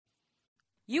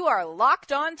You are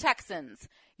Locked On Texans,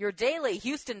 your daily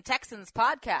Houston Texans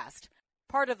podcast,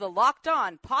 part of the Locked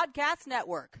On Podcast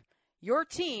Network, your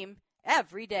team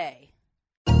every day.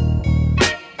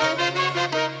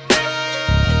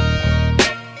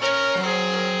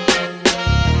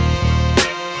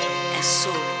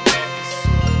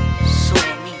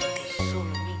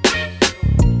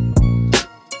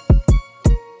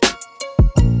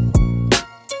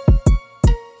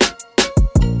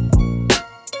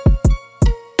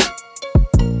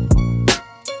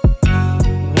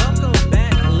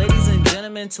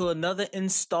 To another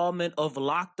installment of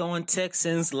Locked On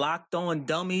Texans, Locked On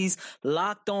Dummies,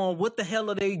 Locked On What the Hell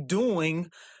Are They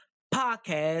Doing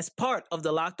podcast, part of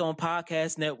the Locked On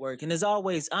Podcast Network. And as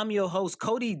always, I'm your host,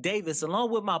 Cody Davis,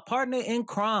 along with my partner in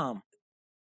crime,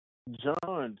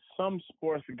 John, some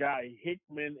sports guy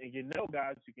Hickman. And you know,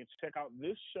 guys, you can check out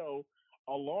this show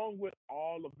along with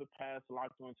all of the past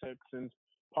Locked On Texans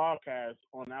podcasts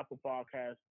on Apple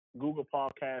Podcasts, Google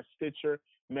Podcasts, Stitcher,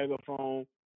 Megaphone,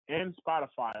 and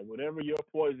Spotify. Whatever your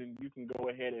poison, you can go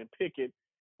ahead and pick it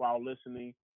while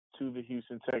listening to the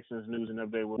Houston Texans news and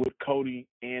update with Cody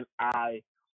and I.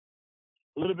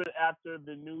 A little bit after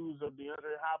the news of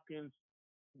DeAndre Hopkins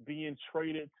being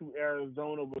traded to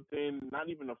Arizona within not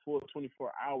even a full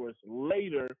 24 hours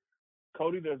later,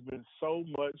 Cody, there's been so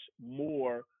much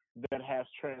more that has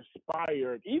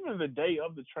transpired. Even the day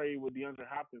of the trade with DeAndre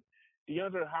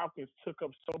Hopkins took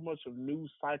up so much of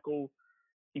news cycle,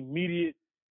 immediate,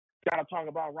 gotta talk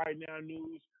about right now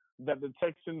news, that the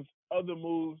Texans' other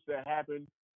moves that happened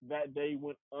that day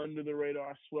went under the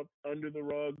radar, swept under the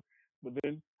rug. But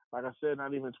then, like I said,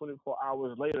 not even 24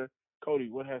 hours later,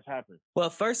 Cody, what has happened? Well,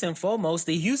 first and foremost,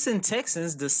 the Houston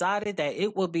Texans decided that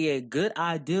it would be a good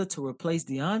idea to replace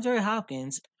DeAndre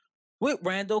Hopkins with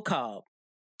Randall Cobb.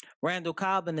 Randall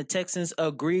Cobb and the Texans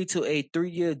agreed to a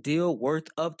 3-year deal worth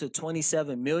up to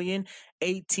 $27 million,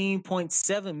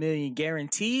 $18.7 million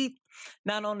guaranteed.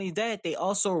 Not only that, they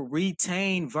also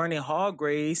retained Vernon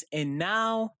Hargreaves, and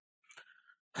now,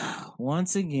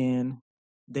 once again,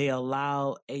 they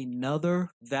allow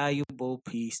another valuable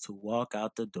piece to walk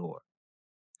out the door.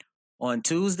 On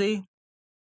Tuesday,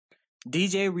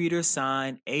 DJ Reader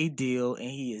signed a deal, and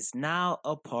he is now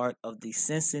a part of the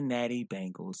Cincinnati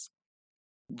Bengals.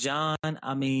 John,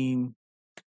 I mean,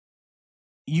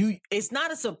 it's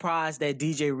not a surprise that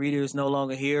DJ Reader is no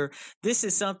longer here. This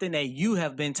is something that you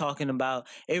have been talking about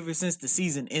ever since the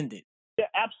season ended. Yeah,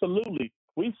 absolutely.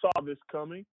 We saw this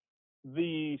coming.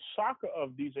 The shocker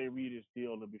of DJ Reader's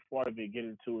deal, and before I get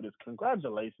into it, is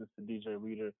congratulations to DJ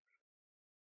Reader.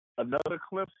 Another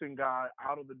Clemson guy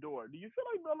out of the door. Do you feel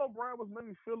like Bill O'Brien was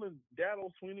maybe feeling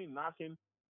Dabo Swinney knocking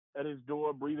at his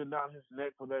door, breathing down his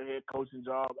neck for that head coaching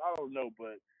job? I don't know,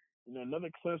 but another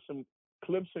Clemson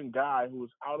guy who was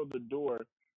out of the door.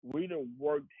 Reader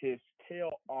worked his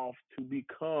tail off to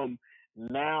become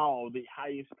now the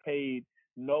highest paid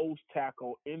nose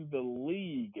tackle in the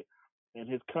league. And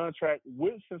his contract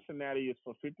with Cincinnati is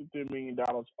for $53 million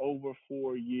over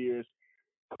 4 years.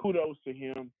 Kudos to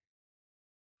him.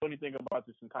 Funny thing about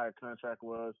this entire contract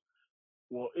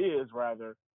is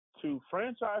to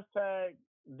franchise tag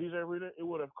DJ Reader, it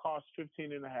would have cost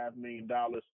 $15.5 million.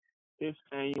 His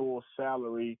annual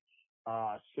salary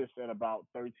sits at about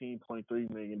 $13.3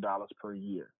 million per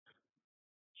year.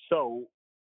 So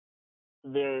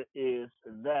there is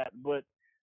that. But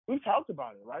we've talked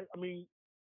about it, right? I mean,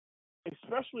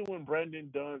 especially when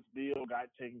Brandon Dunn's deal got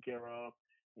taken care of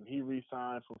and he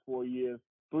re-signed for 4 years,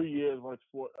 3 years worth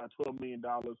 $12 million,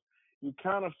 you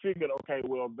kind of figured, okay,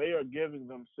 well, they are giving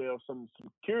themselves some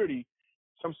security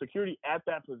at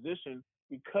that position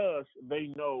because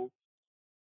they know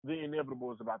the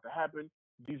inevitable is about to happen.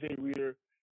 DJ Reader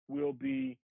will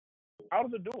be out of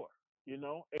the door,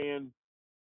 and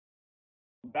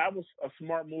that was a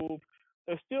smart move.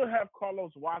 They still have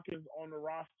Carlos Watkins on the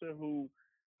roster who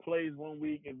plays 1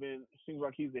 week and then it seems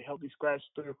like he's a healthy scratch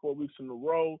 3 or 4 weeks in a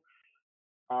row.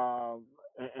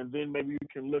 And then maybe you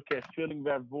can look at filling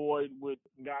that void with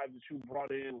guys that you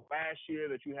brought in last year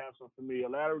that you have some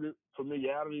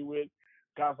familiarity with.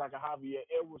 Guys like a Javier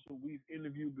Edwards, who we've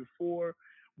interviewed before,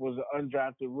 was an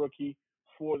undrafted rookie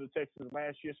for the Texans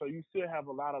last year. So you still have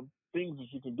a lot of things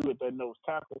that you can do at that nose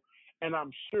tackle. And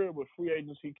I'm sure with free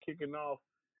agency kicking off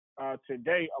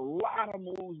today, a lot of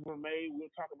moves were made. We'll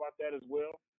talk about that as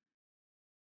well.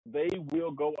 They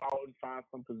will go out and find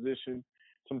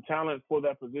some talent for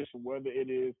that position, whether it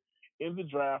is in the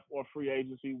draft or free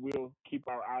agency. We'll keep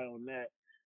our eye on that.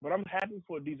 But I'm happy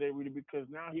for DJ Reader because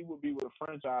now he will be with a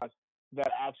franchise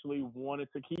that actually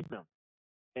wanted to keep him.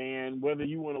 And whether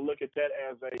you want to look at that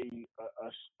as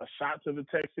a shot to the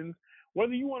Texans,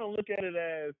 whether you want to look at it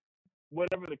as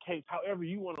whatever the case, however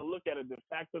you want to look at it, the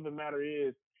fact of the matter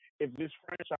is, if this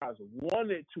franchise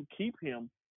wanted to keep him,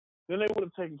 then they would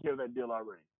have taken care of that deal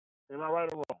already. Am I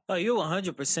right or wrong? Oh, you're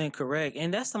 100% correct.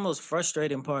 And that's the most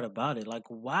frustrating part about it. Like,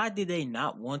 why did they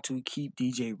not want to keep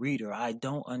DJ Reader? I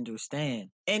don't understand.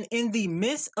 And in the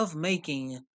midst of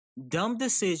making dumb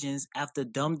decisions after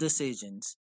dumb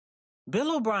decisions,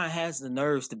 Bill O'Brien has the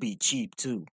nerves to be cheap,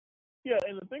 too. Yeah,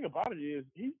 and the thing about it is,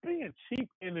 he's being cheap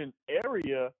in an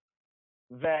area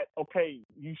that, okay,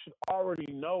 you should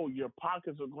already know your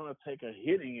pockets are going to take a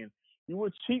hitting. And you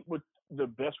were cheap with the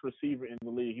best receiver in the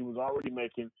league. He was already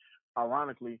making,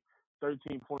 ironically,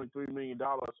 $13.3 million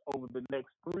over the next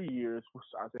 3 years.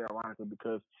 I say ironically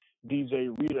because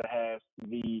DJ Reader has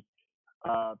the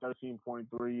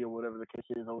 13.3 or whatever the case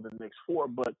is over the next 4.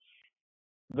 But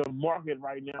the market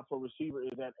right now for receiver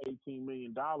is at $18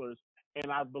 million. And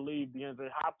I believe DeAndre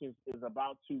Hopkins is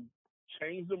about to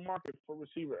change the market for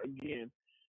receiver again.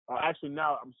 Actually,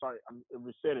 now, I'm sorry, I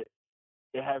reset it.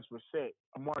 It has reset.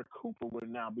 Amari Cooper would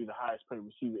now be the highest paid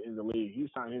receiver in the league. He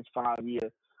signed his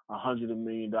 5-year, $100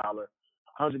 million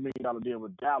deal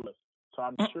with Dallas. So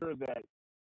I'm sure that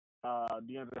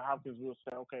DeAndre Hopkins will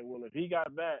say, okay, well, if he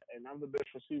got that and I'm the best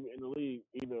receiver in the league,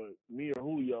 either me or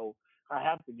Julio, I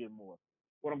have to get more.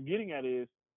 What I'm getting at is,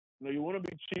 you want to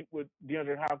be cheap with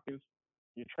DeAndre Hopkins,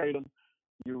 you trade him.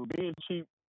 You're being cheap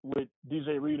with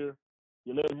DJ Reader,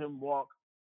 you let him walk.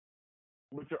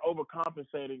 But you're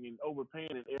overcompensating and overpaying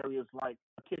in areas like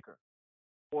a kicker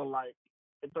or like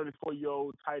a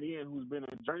 34-year-old tight end who's been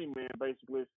a journeyman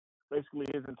basically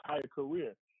his entire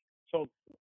career. So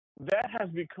that has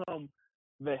become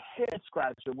the head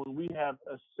scratcher when we have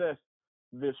assessed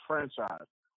this franchise.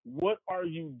 What are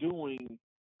you doing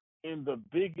in the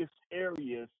biggest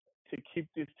areas to keep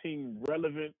this team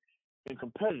relevant and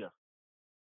competitive?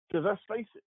 Because let's face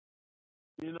it,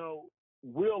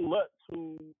 Will Lutz,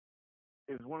 who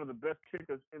is one of the best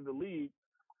kickers in the league,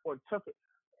 or Tucker,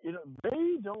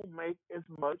 they don't make as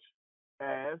much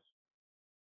as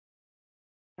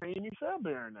Amy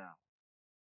Fairbairn now.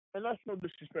 And that's no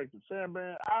disrespect to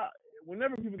Fairbairn.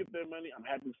 Whenever people get their money, I'm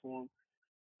happy for them.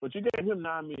 But you gave him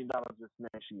 $9 million this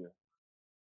next year.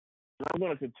 And I'm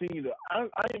going to continue I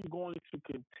am going to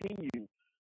continue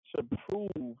to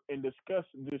prove and discuss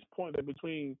this point that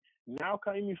between now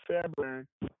Kaimi Fairbairn,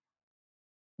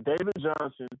 David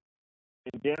Johnson,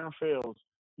 and Darren Fells,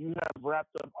 you have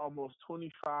wrapped up almost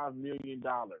 $25 million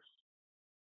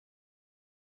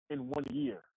in 1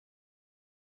 year.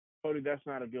 Cody, that's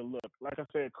not a good look. Like I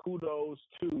said, kudos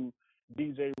to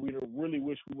DJ Reader. Really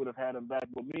wish we would have had him back.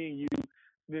 But me and you,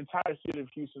 the entire city of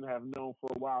Houston, have known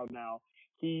for a while now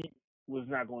he was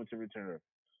not going to return.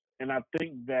 And I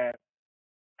think that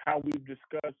how we've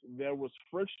discussed, there was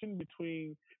friction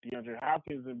between DeAndre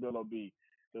Hopkins and Bill O'B.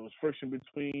 There was friction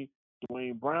between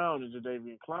Dwayne Brown and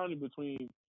Jadeveon Clowney, between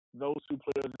those two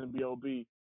players and B.O.B.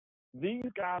 These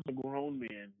guys are grown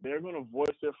men. They're going to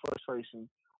voice their frustration,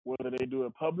 whether they do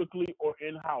it publicly or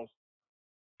in-house.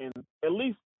 And at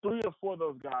least 3 or 4 of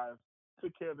those guys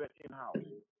took care of that in-house.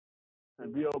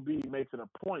 And B.O.B. makes it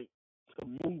a point to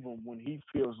move him when he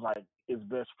feels like it's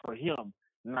best for him,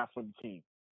 not for the team.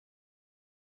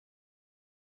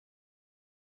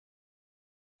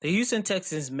 The Houston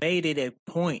Texans made it a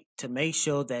point to make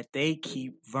sure that they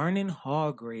keep Vernon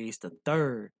Hargreaves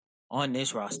III on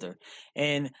this roster.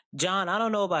 And John, I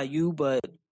don't know about you, but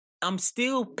I'm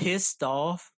still pissed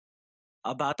off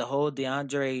about the whole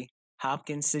DeAndre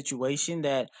Hopkins situation,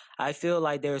 that I feel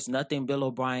like there's nothing Bill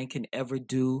O'Brien can ever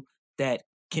do that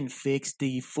can fix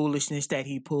the foolishness that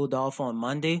he pulled off on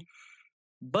Monday.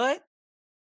 But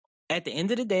at the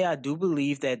end of the day, I do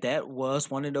believe that was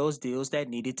one of those deals that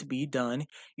needed to be done.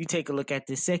 You take a look at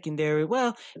the secondary.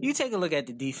 Well, you take a look at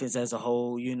the defense as a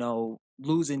whole.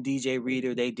 Losing DJ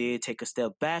Reader, they did take a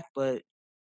step back, but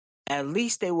at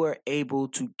least they were able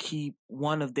to keep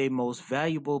one of their most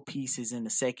valuable pieces in the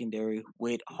secondary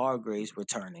with Hargreaves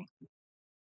returning.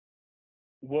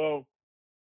 Well,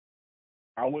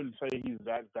 I wouldn't say he's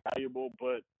that valuable,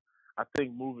 but I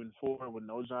think moving forward with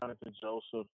no Jonathan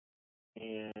Joseph,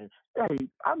 and hey,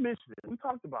 I mentioned it. We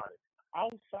talked about it.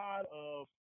 Outside of,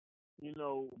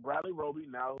 Bradley Roby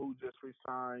now, who just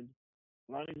resigned,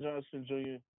 Lonnie Johnson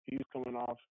Jr., he's coming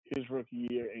off his rookie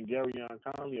year, and Garyon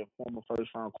Conley, a former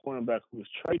first-round cornerback who was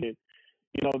traded,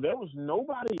 there was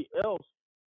nobody else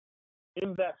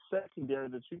in that secondary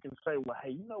that you can say, well,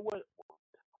 hey, you know what?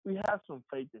 We have some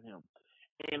faith in him.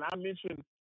 And I mentioned,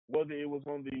 whether it was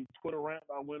on the Twitter rant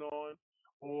I went on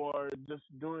or just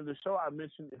during the show, I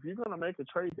mentioned if you're going to make a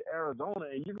trade to Arizona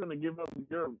and you're going to give up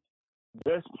your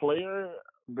best player,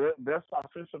 best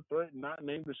offensive threat, not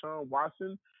named Deshaun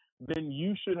Watson, then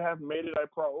you should have made it a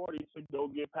priority to go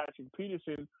get Patrick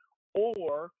Peterson,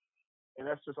 or, and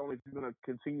that's just only if you're going to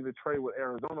continue to trade with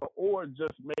Arizona, or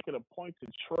just make it a point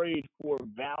to trade for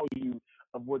value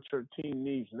of what your team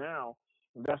needs now.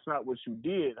 That's not what you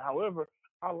did. However,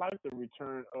 I like the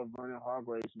return of Vernon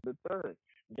Hargreaves III.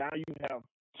 Now you have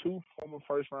two former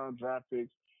first-round draft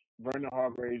picks, Vernon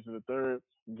Hargreaves III,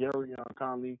 Gary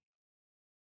Conley,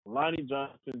 Lonnie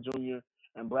Johnson Jr.,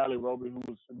 and Bradley Roby, who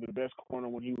was the best corner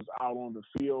when he was out on the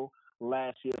field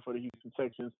last year for the Houston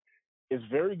Texans. It's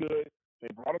very good. They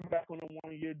brought him back on a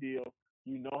one-year deal.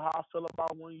 You know how I feel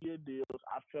about one-year deals.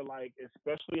 I feel like,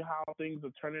 especially how things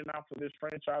are turning out for this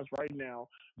franchise right now,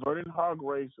 Vernon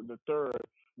Hargreaves III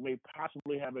may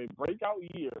possibly have a breakout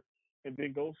year and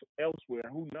then go elsewhere.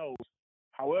 Who knows?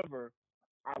 However,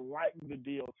 I like the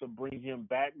deal to bring him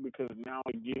back because now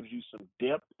it gives you some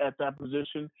depth at that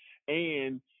position,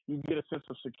 and you get a sense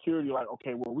of security. Like,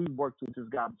 okay, well, we've worked with this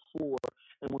guy before,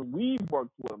 and when we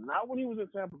worked with him, not when he was in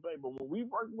Tampa Bay, but when we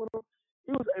worked with him,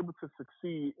 he was able to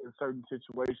succeed in certain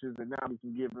situations, and now we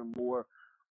can give him more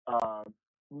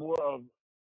of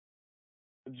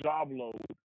a job load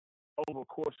over a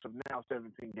course of now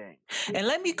 17 games. And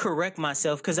let me correct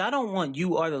myself because I don't want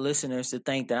you or the listeners to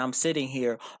think that I'm sitting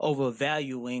here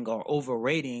overvaluing or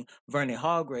overrating Vernon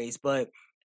Hargreaves. But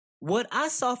what I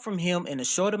saw from him in the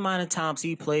short amount of times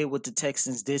he played with the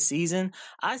Texans this season,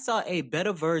 I saw a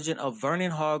better version of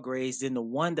Vernon Hargreaves than the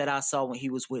one that I saw when he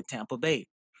was with Tampa Bay.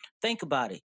 Think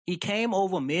about it. He came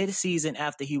over mid-season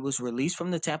after he was released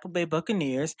from the Tampa Bay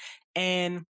Buccaneers,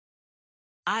 and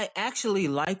I actually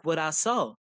like what I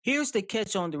saw. Here's the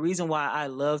catch on the reason why I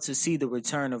love to see the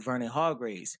return of Vernon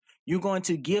Hargreaves. You're going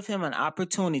to give him an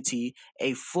opportunity,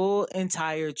 a full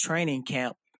entire training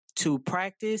camp to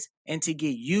practice and to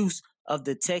get use of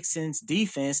the Texans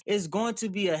defense is going to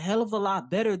be a hell of a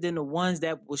lot better than the ones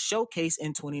that was showcased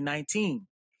in 2019.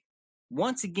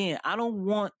 Once again, I don't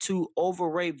want to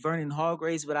overrate Vernon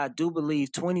Hargreaves, but I do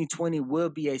believe 2020 will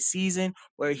be a season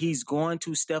where he's going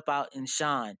to step out and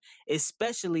shine,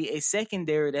 especially a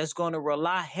secondary that's going to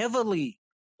rely heavily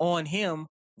on him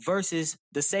versus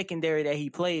the secondary that he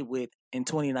played with in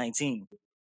 2019.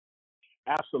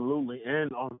 Absolutely.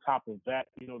 And on top of that,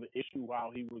 the issue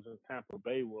while he was in Tampa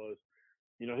Bay was,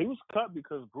 he was cut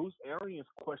because Bruce Arians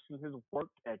questioned his work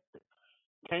ethic.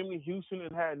 Came to Houston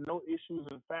and had no issues.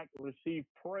 In fact, received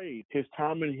praise. His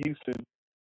time in Houston,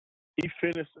 he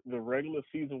finished the regular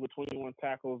season with 21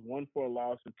 tackles, 1 for a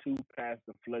loss, and 2 pass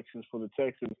deflections for the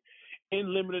Texans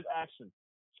in limited action.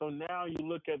 So now you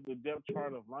look at the depth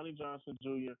chart of Lonnie Johnson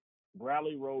Jr.,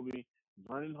 Bradley Roby,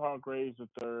 Vernon Hargreaves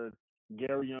III,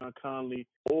 Gary Conley,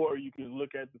 or you can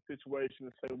look at the situation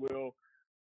and say, well,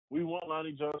 we want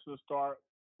Lonnie Johnson to start,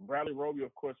 Bradley Roby,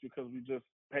 of course, because we just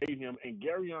paid him, and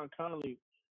Gary Conley,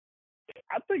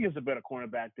 I think it's a better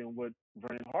cornerback than what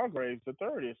Vernon Hargreaves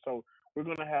III is. So we're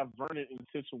going to have Vernon in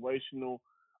situational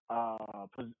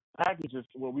packages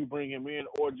where we bring him in,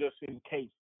 or just in case.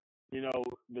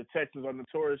 The Texans are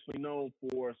notoriously known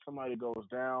for somebody goes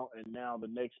down and now the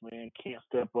next man can't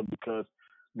step up because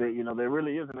there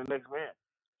really isn't a next man.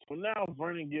 So now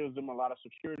Vernon gives them a lot of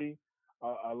security,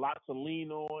 a lot to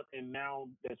lean on, and now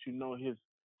that you know his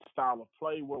style of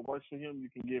play, what works for him, you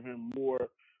can give him more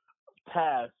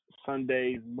tasks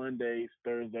Sundays, Mondays,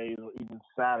 Thursdays, or even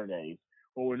Saturdays,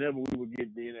 or whenever we would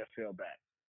get the NFL back.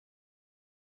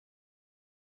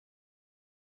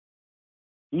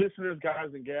 Listeners, guys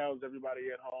and gals, everybody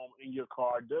at home, in your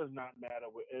car, does not matter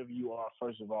wherever you are.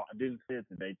 First of all, I didn't say it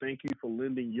today. Thank you for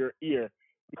lending your ear,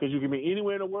 because you can be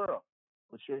anywhere in the world,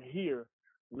 but you're here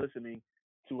listening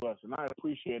to us, and I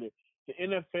appreciate it. The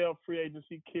NFL free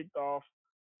agency kicked off,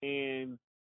 and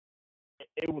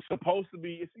it was supposed to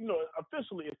be,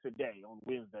 officially it's today on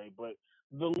Wednesday, but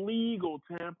the legal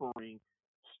tampering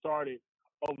started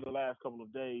over the last couple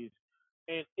of days,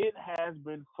 and it has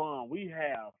been fun. We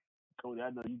have, Cody, I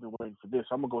know you've been waiting for this.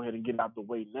 I'm going to go ahead and get out the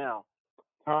way now.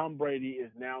 Tom Brady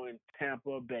is now in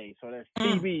Tampa Bay. So that's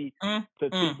TB to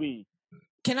TB.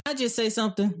 Can I just say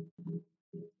something?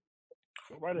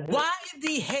 Right ahead. Why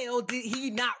the hell did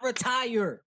he not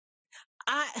retire?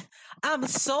 I'm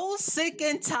so sick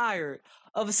and tired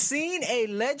of seeing a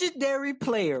legendary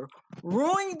player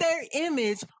ruin their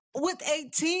image with a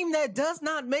team that does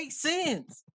not make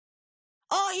sense.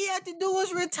 All he had to do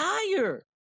was retire.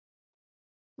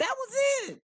 That was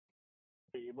it.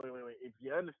 Wait. If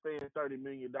you understand $30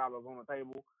 million on the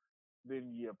table,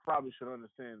 then you probably should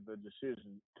understand the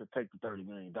decision to take the $30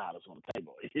 million on the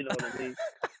table. You know what I mean?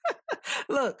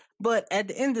 Look, but at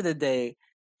the end of the day,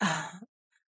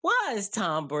 Why is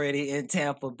Tom Brady in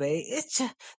Tampa Bay? It's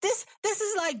just this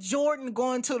is like Jordan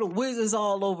going to the Wizards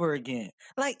all over again.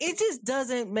 Like it just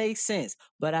doesn't make sense.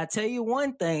 But I tell you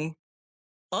one thing,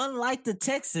 unlike the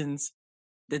Texans,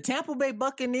 the Tampa Bay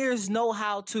Buccaneers know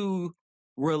how to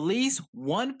release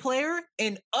one player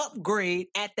and upgrade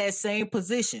at that same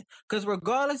position. Because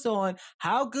regardless on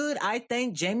how good I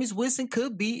think Jameis Winston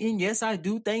could be, and yes, I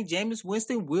do think Jameis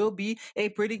Winston will be a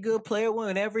pretty good player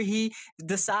whenever he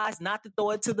decides not to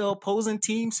throw it to the opposing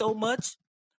team so much.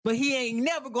 But he ain't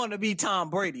never going to be Tom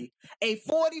Brady. A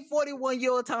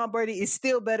 41-year-old Tom Brady is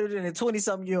still better than a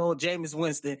 20-something-year-old Jameis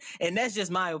Winston. And that's just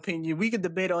my opinion. We can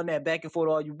debate on that back and forth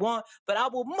all you want. But I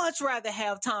would much rather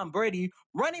have Tom Brady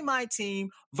running my team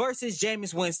versus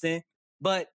Jameis Winston.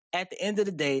 But at the end of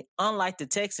the day, unlike the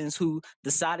Texans who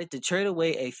decided to trade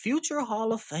away a future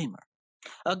Hall of Famer,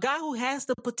 a guy who has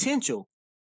the potential,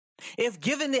 if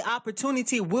given the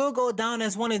opportunity, will go down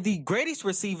as one of the greatest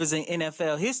receivers in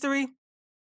NFL history,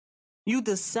 you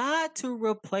decide to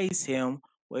replace him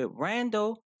with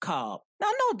Randall Cobb.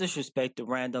 Now, no disrespect to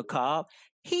Randall Cobb.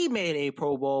 He made a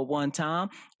Pro Bowl one time.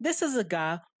 This is a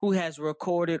guy who has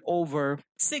recorded over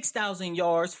 6,000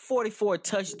 yards, 44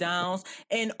 touchdowns,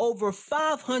 and over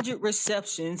 500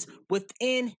 receptions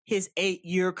within his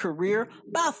 8-year career.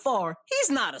 By far,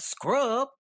 he's not a scrub,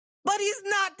 but he's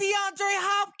not DeAndre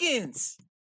Hopkins.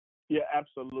 Yeah,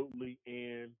 absolutely.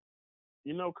 And,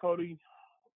 you know, Cody,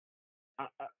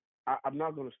 I'm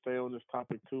not going to stay on this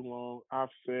topic too long. I've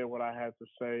said what I had to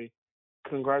say.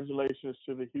 Congratulations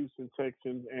to the Houston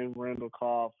Texans and Randall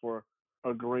Cobb for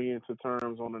agreeing to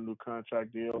terms on a new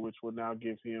contract deal, which will now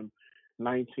give him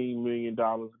 $19 million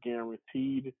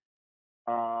guaranteed.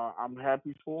 I'm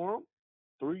happy for him.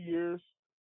 3 years,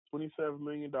 $27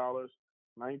 million, $19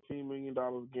 million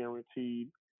guaranteed.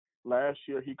 Last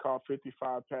year, he caught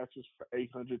 55 passes for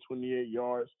 828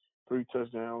 yards, 3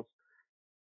 touchdowns.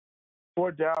 For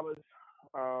Dallas,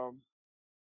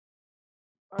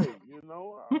 hey, you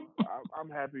know, I'm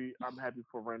happy. I'm happy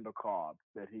for Randall Cobb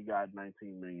that he got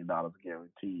 $19 million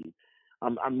guaranteed.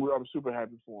 I'm super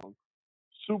happy for him.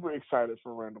 Super excited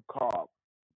for Randall Cobb.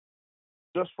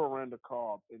 Just for Randall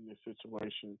Cobb in this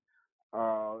situation.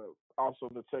 Also,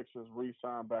 the Texans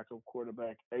re-signed backup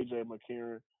quarterback A.J.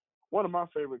 McCarron, one of my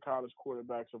favorite college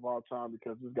quarterbacks of all time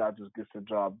because this guy just gets the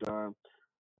job done.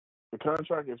 The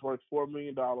contract is worth $4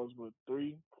 million with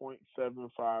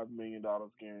 $3.75 million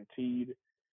guaranteed,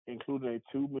 including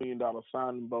a $2 million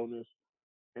signing bonus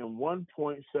and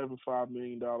 $1.75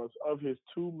 million of his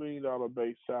 $2 million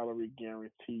base salary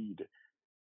guaranteed.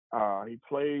 He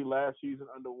played last season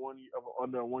under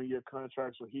a 1-year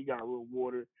contract, so he got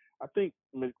rewarded. I think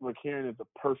McCarron is the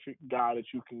perfect guy that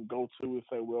you can go to and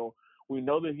say, well, we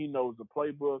know that he knows the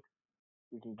playbook.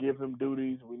 We can give him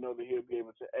duties. We know that he'll be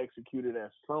able to execute it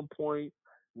at some point,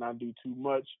 not do too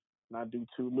much, not do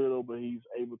too little, but he's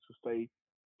able to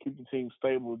keep the team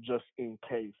stable just in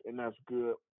case, and that's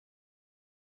good.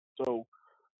 So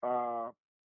I'm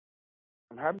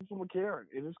happy for McCarron.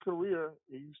 In his career,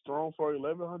 he's thrown for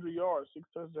 1,100 yards, 6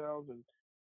 touchdowns, and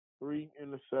 3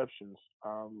 interceptions.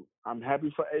 I'm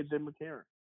happy for A.J. McCarron.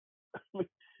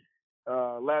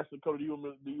 Lastly, Cody, do you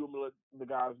want me to let the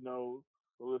guys know,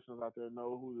 the listeners out there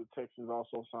know who the Texans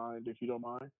also signed, if you don't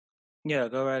mind? Yeah,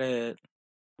 go right ahead.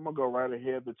 I'm going to go right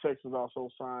ahead. The Texans also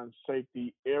signed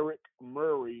safety Eric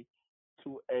Murray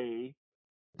to a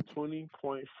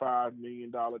 $20.5 million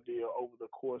deal over the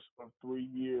course of 3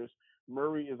 years.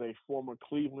 Murray is a former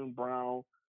Cleveland Brown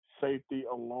safety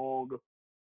along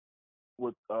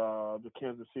with the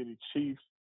Kansas City Chiefs.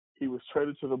 He was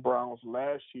traded to the Browns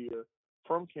last year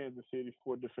from Kansas City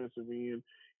for defensive end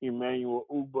Emmanuel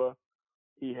Uba.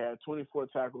 He had 24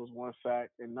 tackles, 1 sack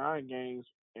in 9 games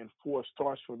and 4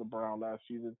 starts for the Browns last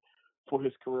season. For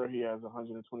his career, he has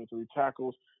 123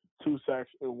 tackles, 2 sacks,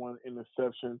 and 1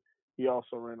 interception. He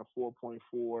also ran a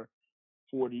 4.4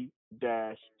 40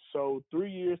 dash. So 3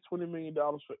 years, $20 million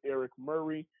for Eric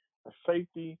Murray, a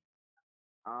safety.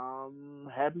 I'm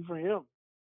happy for him.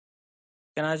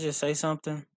 Can I just say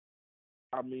something?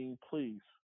 I mean, please.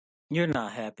 You're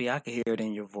not happy. I can hear it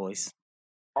in your voice.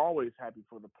 Always happy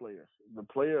for the players. The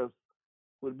players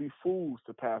would be fools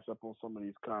to pass up on some of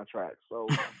these contracts. So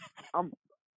I'm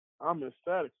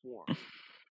ecstatic for them.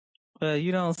 Well,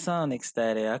 you don't sound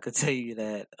ecstatic. I could tell you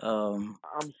that. I'm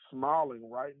smiling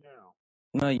right now.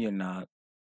 No, you're not.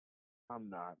 I'm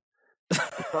not.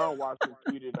 Deshaun Watson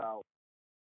tweeted out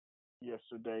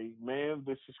yesterday, man,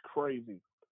 this is crazy.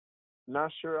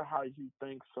 Not sure how you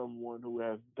think someone who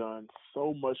has done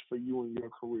so much for you in your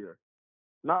career,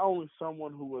 not only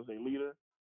someone who was a leader,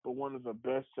 but one of the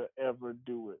best to ever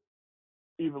do it,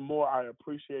 even more, I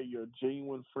appreciate your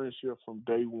genuine friendship from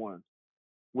day one.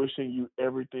 Wishing you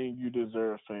everything you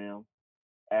deserve, fam.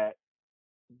 At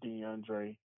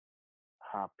DeAndre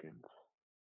Hopkins.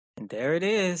 And there it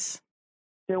is.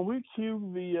 Can we cue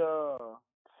the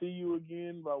 "See You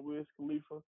Again" by Wiz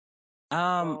Khalifa?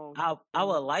 I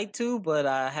would like to, but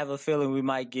I have a feeling we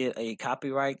might get a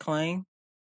copyright claim.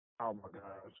 Oh my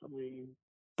gosh! I mean,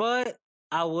 but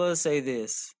I will say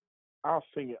this: I'll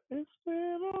sing it. It's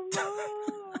been a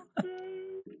long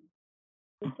day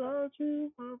without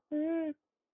you, my friend,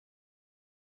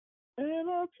 and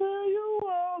I'll tell you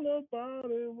all about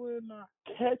it when I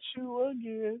catch you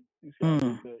again. You see, I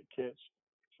did that catch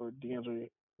for DeAndre,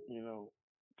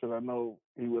 because I know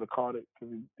he would have caught it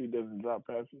because he doesn't drop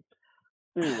passes.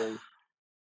 Anyways.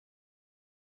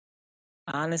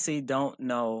 Honestly, don't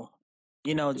know.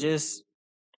 Just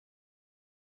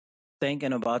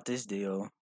thinking about this deal,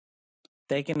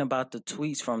 thinking about the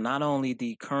tweets from not only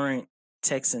the current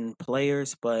Texan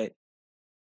players, but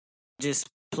just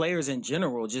players in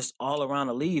general, just all around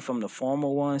the league, from the former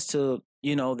ones to,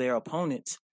 their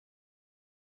opponents.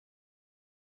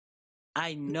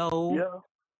 I know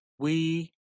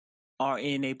we are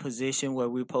in a position where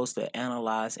we're supposed to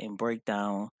analyze and break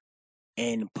down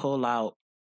and pull out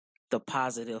the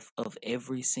positive of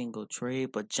every single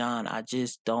trade. But John, I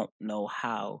just don't know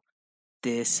how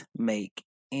this make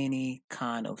any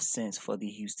kind of sense for the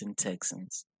Houston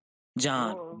Texans.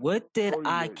 John, what did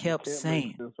I keep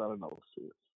saying?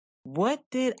 What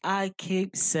did I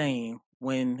keep saying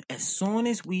when, as soon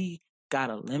as we got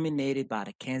eliminated by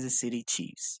the Kansas City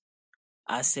Chiefs?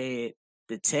 I said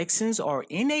the Texans are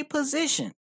in a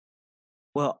position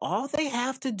where all they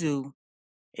have to do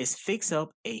is fix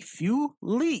up a few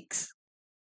leaks,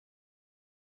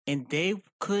 and they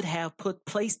could have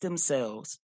placed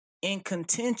themselves in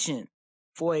contention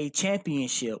for a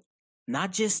championship,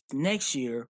 not just next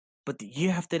year, but the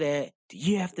year after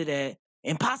that,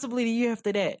 and possibly the year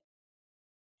after that.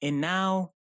 And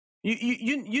now,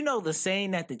 you know the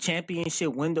saying that the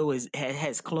championship window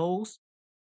has closed.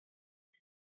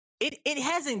 It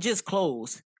hasn't just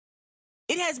closed;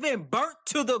 it has been burnt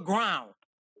to the ground.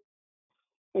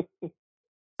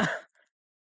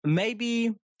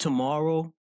 Maybe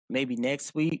tomorrow, maybe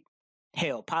next week,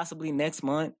 hell, possibly next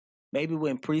month. Maybe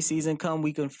when preseason come,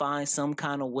 we can find some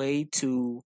kind of way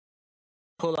to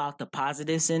pull out the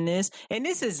positives in this. And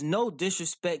this is no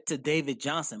disrespect to David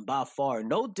Johnson by far.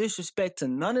 No disrespect to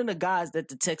none of the guys that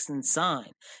the Texans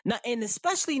signed. And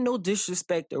especially no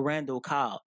disrespect to Randall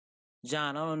Cobb.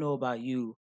 John, I don't know about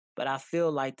you, but I feel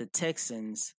like the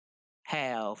Texans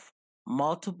have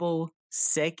multiple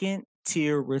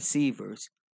second-tier receivers,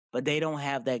 but they don't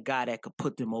have that guy that could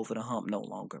put them over the hump no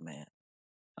longer, man.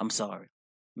 I'm sorry.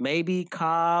 Maybe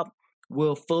Cobb,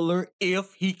 Will Fuller,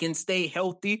 if he can stay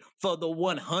healthy for the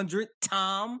 100th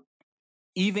time.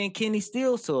 Even Kenny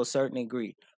Stills to a certain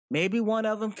degree. Maybe one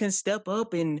of them can step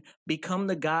up and become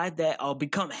the guy that, or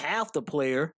become half the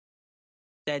player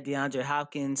that DeAndre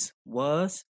Hopkins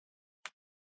was.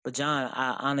 But John,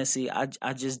 I honestly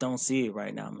just don't see it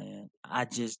right now, man. I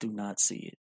just do not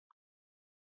see it.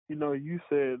 You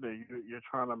said that you're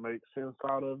trying to make sense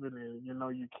out of it, and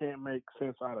you can't make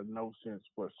sense out of no sense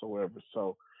whatsoever.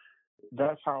 So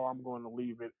that's how I'm going to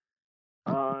leave it.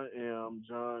 I am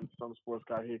John, Some Sports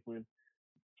Guy Hickman.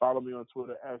 Follow me on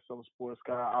Twitter at Some Sports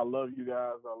Guy. I love you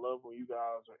guys. I love when you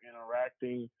guys are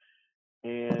interacting,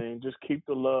 and just keep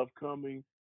the love coming.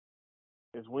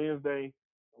 It's Wednesday.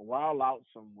 Wild out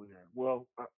somewhere. Well,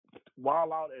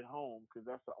 wild out at home, because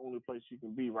that's the only place you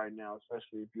can be right now,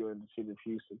 especially if you're in the city of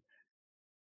Houston.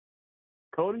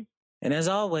 Cody? And as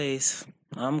always,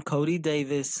 I'm Cody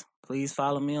Davis. Please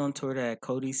follow me on Twitter at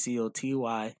Cody,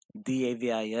 COTY,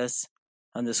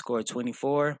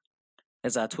 DAVIS_24,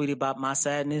 as I tweet about my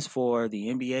sadness for the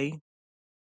NBA,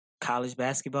 college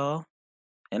basketball,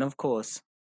 and of course,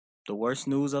 the worst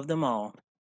news of them all,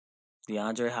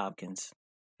 DeAndre Hopkins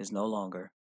is no longer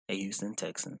a Houston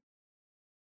Texan.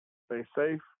 Stay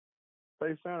safe,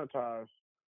 stay sanitized,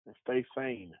 and stay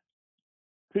sane.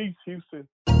 Peace, Houston.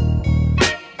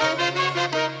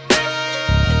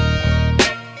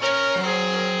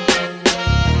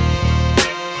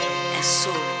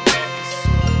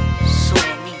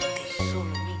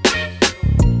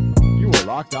 You are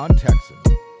Locked On Texans,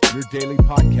 your daily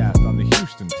podcast on the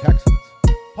Houston Texans,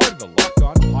 part of the Locked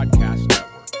On Podcast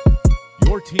Network.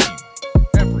 Your team